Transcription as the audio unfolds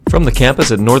From the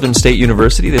campus at Northern State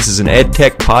University, this is an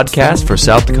EdTech podcast for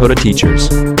South Dakota teachers.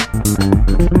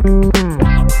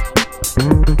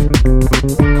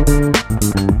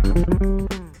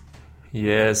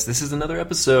 Yes, this is another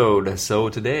episode. So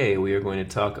today we are going to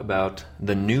talk about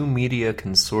the New Media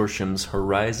Consortium's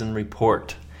Horizon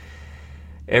Report.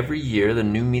 Every year, the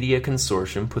New Media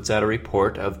Consortium puts out a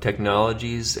report of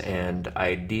technologies and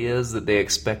ideas that they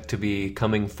expect to be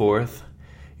coming forth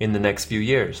in the next few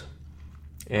years.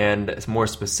 And more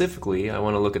specifically, I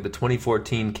want to look at the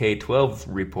 2014 K-12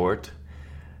 report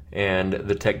and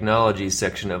the technology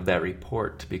section of that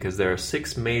report, because there are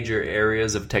 6 major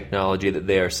areas of technology that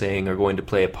they are saying are going to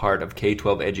play a part of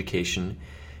K-12 education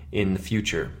in the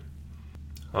future.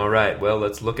 All right, well,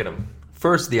 let's look at them.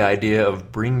 First, the idea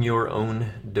of bring your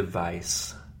own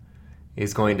device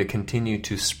is going to continue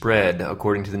to spread,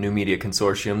 according to the New Media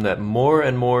Consortium, that more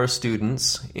and more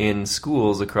students in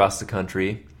schools across the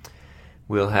country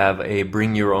will have a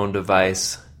bring your own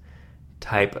device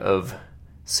type of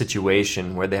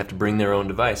situation where they have to bring their own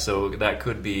device. So that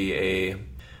could be a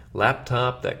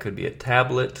laptop, that could be a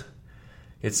tablet.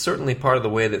 It's certainly part of the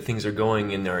way that things are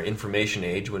going in our information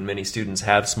age, when many students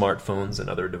have smartphones and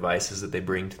other devices that they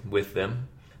bring with them.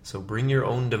 So bring your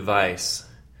own device.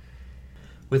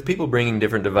 With people bringing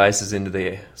different devices into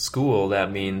the school,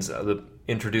 that means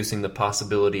introducing the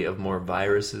possibility of more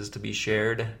viruses to be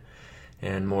shared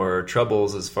and more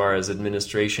troubles as far as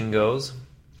administration goes.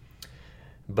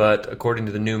 But according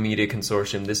to the New Media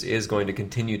Consortium, this is going to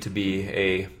continue to be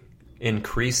a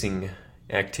increasing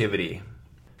activity.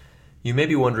 You may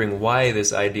be wondering why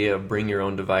this idea of bring your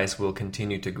own device will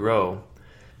continue to grow.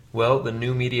 Well, the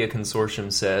New Media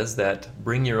Consortium says that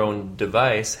bring your own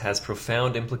device has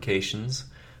profound implications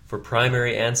for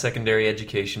primary and secondary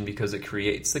education because it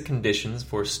creates the conditions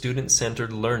for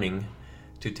student-centered learning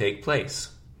to take place.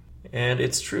 And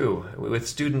it's true. With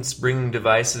students bringing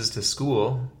devices to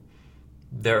school,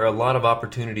 there are a lot of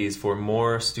opportunities for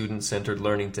more student-centered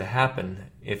learning to happen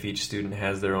if each student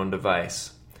has their own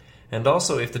device. And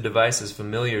also if the device is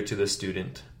familiar to the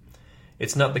student.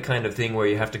 It's not the kind of thing where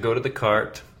you have to go to the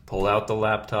cart, pull out the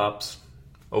laptops,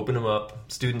 open them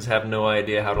up. Students have no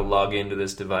idea how to log into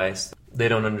this device. They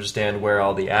don't understand where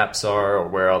all the apps are or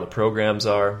where all the programs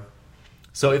are.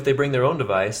 So if they bring their own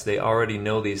device, they already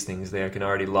know these things. They can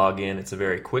already log in. It's a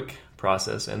very quick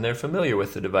process, and they're familiar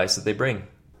with the device that they bring.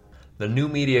 The New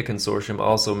Media Consortium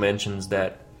also mentions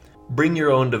that bring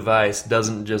your own device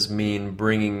doesn't just mean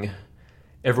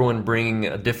everyone bringing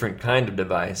a different kind of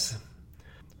device.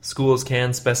 Schools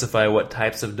can specify what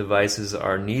types of devices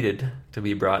are needed to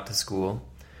be brought to school,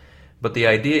 but the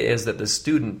idea is that the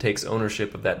student takes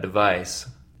ownership of that device.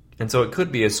 And so it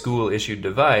could be a school-issued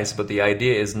device, but the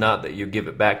idea is not that you give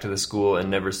it back to the school and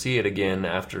never see it again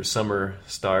after summer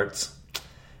starts.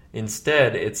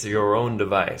 Instead, it's your own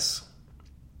device.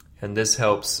 And this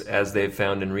helps, as they've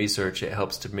found in research, it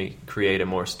helps to create a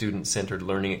more student-centered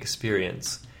learning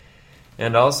experience.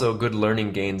 And also, good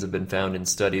learning gains have been found in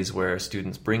studies where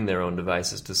students bring their own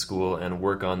devices to school and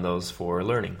work on those for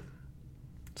learning.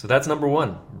 So that's number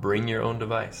 1, bring your own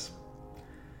device.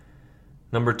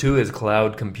 Number 2 is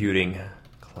cloud computing.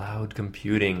 Cloud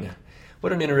computing.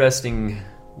 What an interesting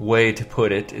way to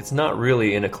put it. It's not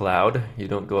really in a cloud. You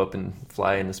don't go up and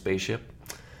fly in a spaceship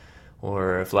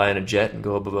or fly in a jet and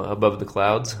go above the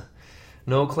clouds.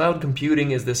 No, cloud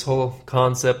computing is this whole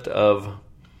concept of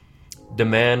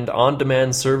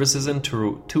on-demand services and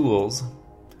tools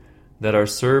that are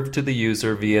served to the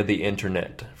user via the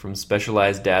internet from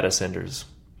specialized data centers.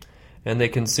 And they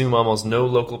consume almost no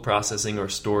local processing or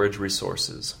storage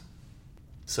resources.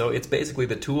 So it's basically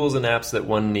the tools and apps that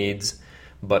one needs,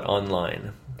 but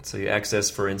online. So you access,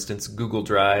 for instance, Google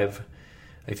Drive.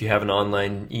 If you have an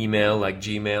online email like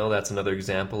Gmail, that's another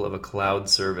example of a cloud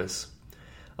service.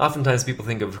 Oftentimes people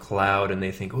think of cloud and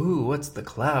they think, ooh, what's the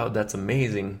cloud? That's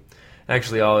amazing.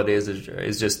 Actually, all it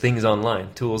is just things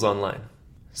online, tools online.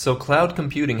 So cloud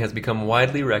computing has become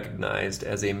widely recognized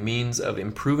as a means of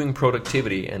improving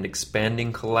productivity and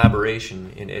expanding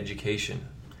collaboration in education.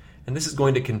 And this is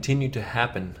going to continue to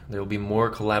happen. There will be more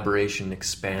collaboration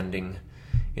expanding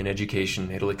in education.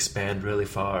 It'll expand really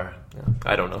far.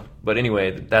 I don't know. But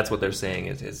anyway, that's what they're saying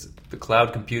is the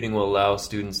cloud computing will allow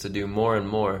students to do more and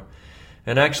more.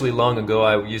 And actually, long ago,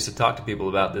 I used to talk to people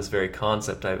about this very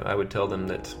concept. I would tell them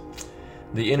that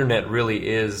the internet really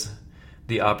is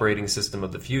the operating system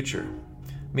of the future,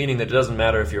 meaning that it doesn't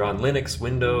matter if you're on Linux,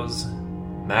 Windows,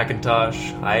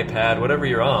 Macintosh, iPad, whatever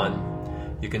you're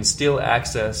on, you can still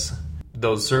access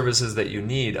those services that you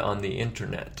need on the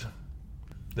internet.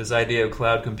 This idea of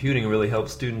cloud computing really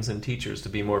helps students and teachers to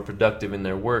be more productive in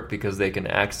their work because they can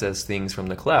access things from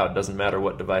the cloud. Doesn't matter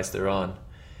what device they're on.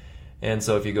 And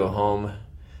so if you go home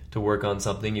to work on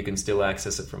something, you can still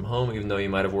access it from home, even though you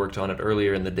might have worked on it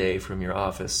earlier in the day from your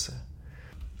office.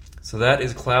 So that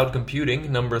is cloud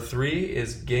computing. Number 3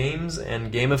 is games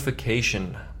and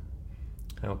gamification.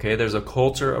 Okay, there's a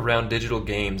culture around digital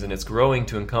games, and it's growing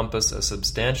to encompass a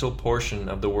substantial portion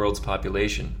of the world's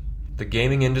population. The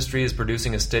gaming industry is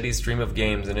producing a steady stream of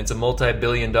games, and it's a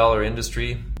multi-billion-dollar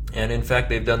industry. And in fact,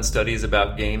 they've done studies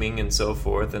about gaming and so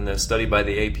forth, and the study by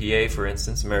the APA, for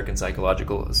instance, American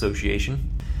Psychological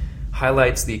Association,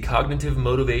 highlights the cognitive,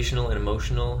 motivational, and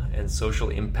emotional and social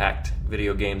impact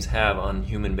video games have on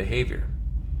human behavior.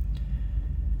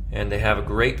 And they have a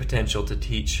great potential to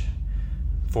teach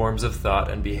forms of thought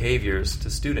and behaviors to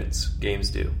students. Games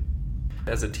do.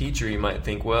 As a teacher, you might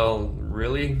think, well,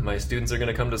 really? My students are going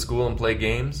to come to school and play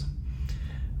games?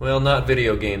 Well, not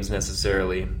video games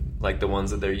necessarily, like the ones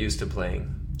that they're used to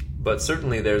playing. But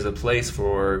certainly there's a place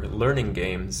for learning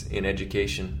games in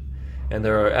education. And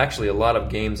there are actually a lot of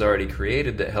games already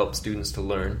created that help students to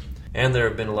learn. And there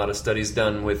have been a lot of studies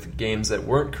done with games that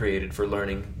weren't created for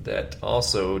learning that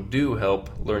also do help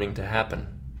learning to happen.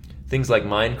 Things like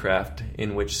Minecraft,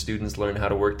 in which students learn how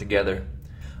to work together.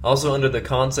 Also under the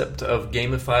concept of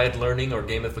gamified learning or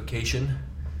gamification,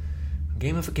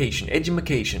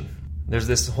 edumacation. There's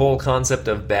this whole concept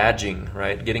of badging,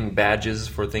 right? Getting badges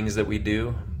for things that we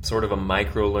do. Sort of a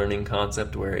micro-learning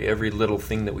concept where every little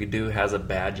thing that we do has a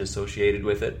badge associated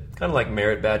with it. Kind of like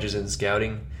merit badges in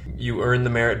scouting. You earn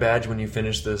the merit badge when you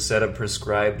finish the set of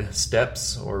prescribed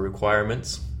steps or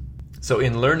requirements. So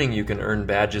in learning, you can earn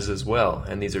badges as well,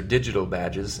 and these are digital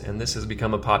badges, and this has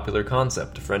become a popular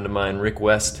concept. A friend of mine, Rick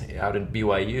West, out at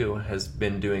BYU, has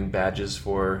been doing badges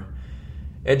for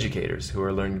educators who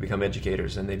are learning to become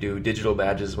educators, and they do digital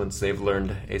badges once they've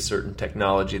learned a certain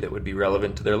technology that would be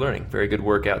relevant to their learning. Very good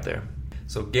work out there.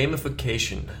 So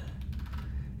gamification.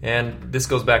 And this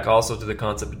goes back also to the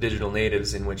concept of digital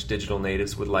natives, in which digital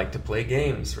natives would like to play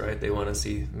games, right? They want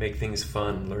to make things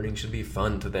fun. Learning should be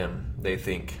fun to them, they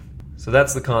think. So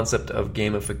that's the concept of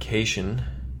gamification.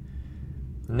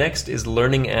 Next is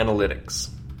learning analytics.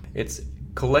 It's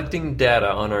collecting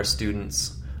data on our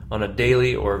students on a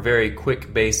daily or very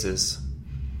quick basis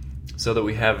so that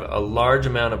we have a large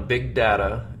amount of big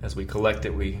data. As we collect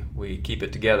it, we keep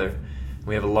it together.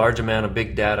 We have a large amount of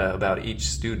big data about each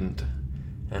student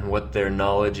and what their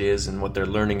knowledge is and what their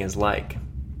learning is like.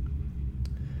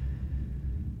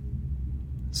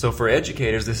 So for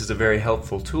educators, this is a very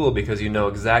helpful tool because you know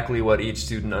exactly what each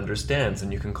student understands,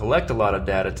 and you can collect a lot of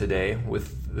data today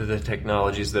with the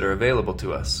technologies that are available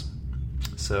to us.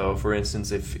 So for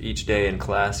instance, if each day in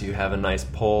class you have a nice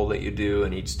poll that you do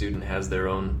and each student has their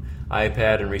own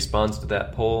iPad and responds to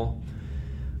that poll,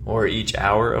 or each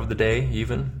hour of the day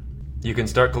even, you can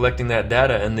start collecting that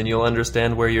data, and then you'll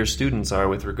understand where your students are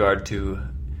with regard to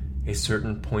a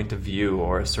certain point of view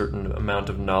or a certain amount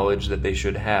of knowledge that they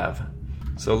should have.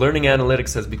 So learning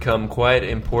analytics has become quite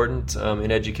important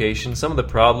in education. Some of the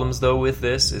problems, though, with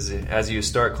this is as you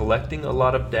start collecting a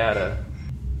lot of data,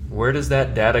 where does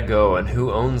that data go and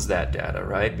who owns that data,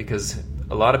 right? Because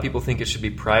a lot of people think it should be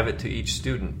private to each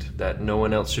student, that no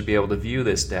one else should be able to view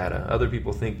this data. Other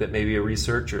people think that maybe a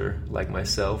researcher like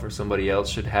myself or somebody else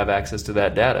should have access to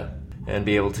that data and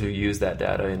be able to use that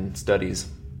data in studies.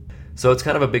 So it's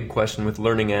kind of a big question with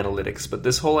learning analytics, but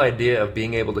this whole idea of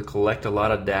being able to collect a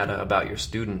lot of data about your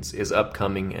students is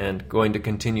upcoming and going to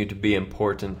continue to be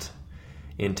important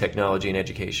in technology and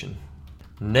education.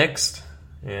 Next,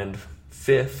 and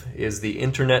fifth, is the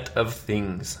Internet of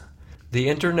Things. The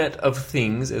Internet of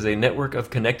Things is a network of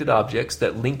connected objects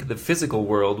that link the physical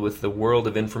world with the world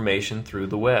of information through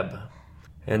the web.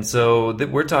 And so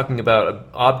we're talking about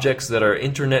objects that are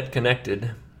internet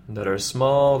connected, that are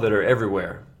small, that are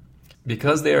everywhere.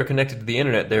 Because they are connected to the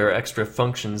internet, there are extra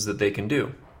functions that they can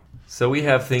do. So we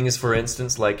have things, for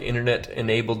instance, like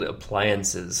internet-enabled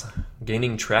appliances,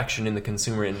 gaining traction in the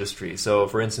consumer industry. So,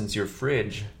 for instance, your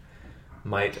fridge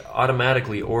might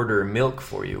automatically order milk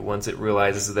for you once it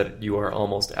realizes that you are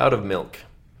almost out of milk.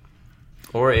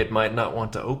 Or it might not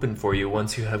want to open for you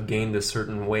once you have gained a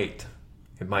certain weight.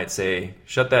 It might say,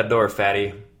 "Shut that door,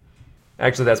 fatty."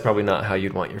 Actually, that's probably not how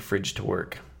you'd want your fridge to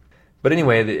work. But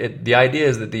anyway, the idea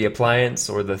is that the appliance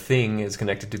or the thing is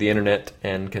connected to the internet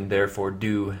and can therefore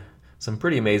do some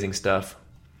pretty amazing stuff.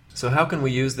 So how can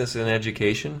we use this in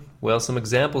education? Well, some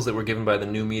examples that were given by the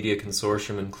New Media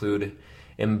Consortium include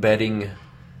embedding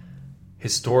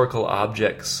historical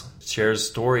objects, shares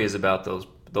stories about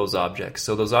those objects.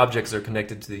 So those objects are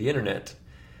connected to the internet,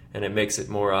 and it makes it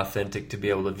more authentic to be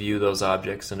able to view those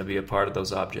objects and to be a part of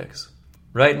those objects.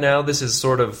 Right now, this is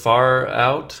sort of far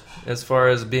out as far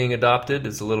as being adopted.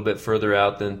 It's a little bit further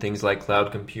out than things like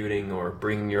cloud computing or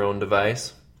bringing your own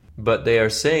device. But they are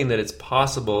saying that it's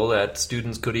possible that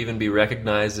students could even be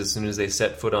recognized as soon as they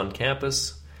set foot on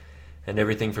campus, and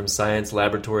everything from science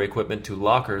laboratory equipment to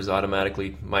lockers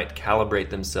automatically might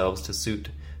calibrate themselves to suit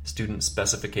student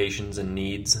specifications and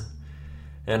needs.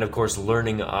 And of course,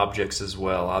 learning objects as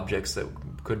well, objects that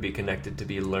could be connected to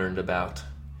be learned about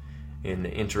in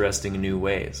interesting new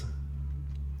ways.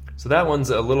 So that one's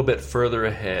a little bit further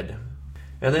ahead.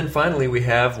 And then finally we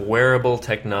have wearable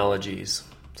technologies.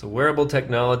 So wearable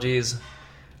technologies,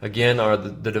 again, are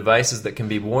the devices that can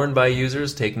be worn by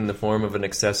users, taking the form of an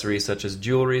accessory such as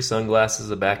jewelry,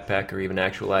 sunglasses, a backpack, or even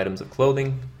actual items of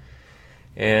clothing.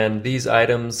 And these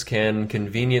items can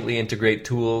conveniently integrate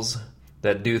tools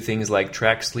that do things like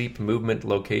track sleep, movement,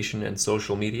 location, and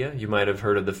social media. You might have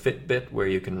heard of the Fitbit, where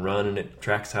you can run and it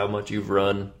tracks how much you've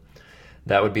run.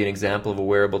 That would be an example of a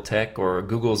wearable tech, or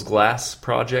Google's Glass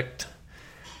project,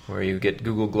 where you get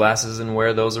Google Glasses and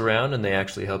wear those around, and they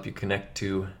actually help you connect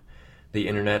to the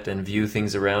internet and view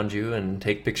things around you and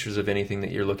take pictures of anything that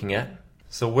you're looking at.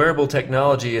 So wearable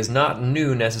technology is not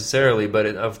new necessarily, but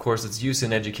of course its use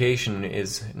in education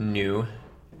is new.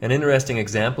 An interesting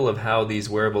example of how these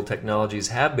wearable technologies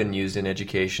have been used in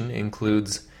education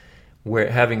includes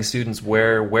having students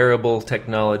wear wearable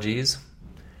technologies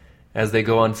as they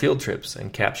go on field trips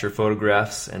and capture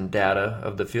photographs and data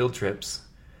of the field trips,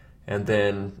 and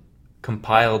then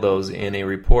compile those in a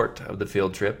report of the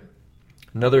field trip.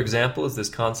 Another example is this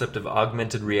concept of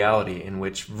augmented reality, in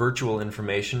which virtual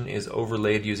information is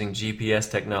overlaid using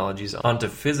GPS technologies onto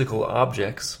physical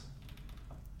objects.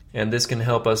 And this can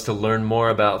help us to learn more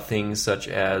about things such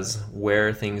as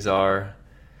where things are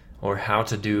or how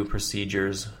to do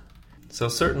procedures. So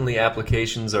certainly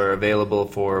applications are available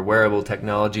for wearable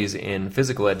technologies in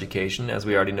physical education, as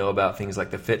we already know about things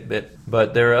like the Fitbit.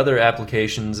 But there are other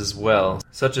applications as well,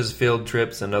 such as field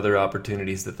trips and other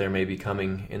opportunities that there may be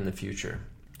coming in the future.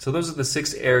 So those are the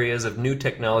 6 areas of new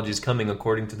technologies coming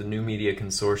according to the New Media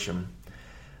Consortium.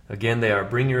 Again, they are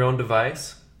bring your own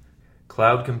device,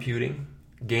 cloud computing,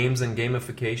 games and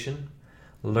gamification,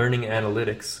 learning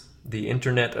analytics, the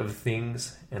Internet of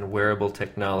Things, and wearable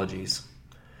technologies.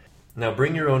 Now,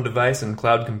 bring your own device and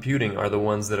cloud computing are the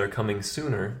ones that are coming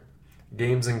sooner.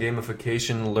 Games and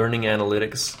gamification, learning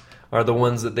analytics are the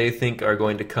ones that they think are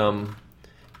going to come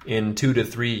in 2 to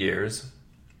 3 years.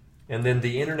 And then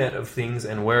the Internet of Things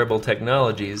and wearable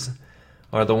technologies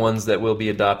are the ones that will be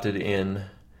adopted in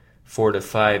 4 to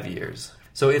 5 years.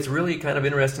 So it's really kind of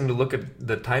interesting to look at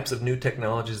the types of new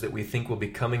technologies that we think will be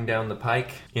coming down the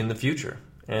pike in the future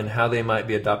and how they might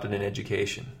be adopted in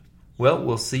education. Well,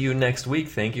 we'll see you next week.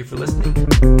 Thank you for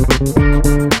listening.